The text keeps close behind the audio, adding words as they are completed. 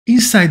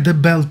Inside the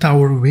bell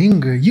tower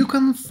wing, you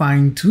can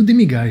find two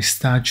Demiguise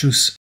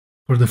statues.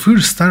 For the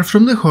first, start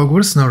from the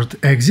Hogwarts North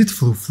exit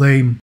through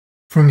Flame.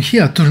 From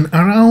here, turn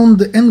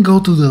around and go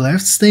to the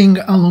left, staying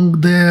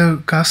along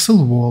the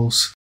castle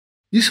walls.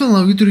 This will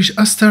allow you to reach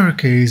a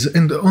staircase,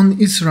 and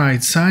on its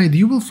right side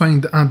you will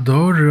find a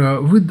door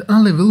with a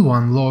level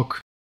 1 lock.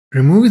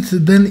 Remove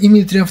it, then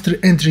immediately after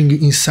entering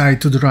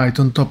inside to the right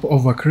on top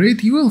of a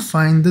crate you will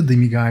find the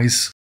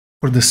Demiguise.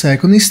 For the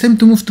second, it's time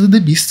to move to the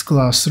Beast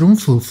Classroom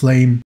through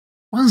Flame.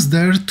 Once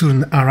there,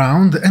 turn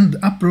around and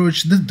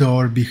approach the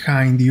door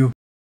behind you.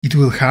 It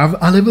will have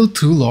a level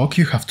 2 lock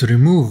you have to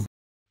remove.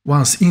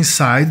 Once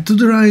inside, to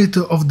the right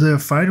of the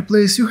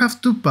fireplace you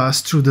have to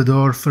pass through the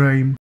door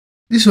frame.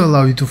 This will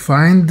allow you to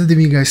find the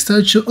Demiguise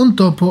statue on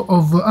top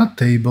of a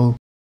table.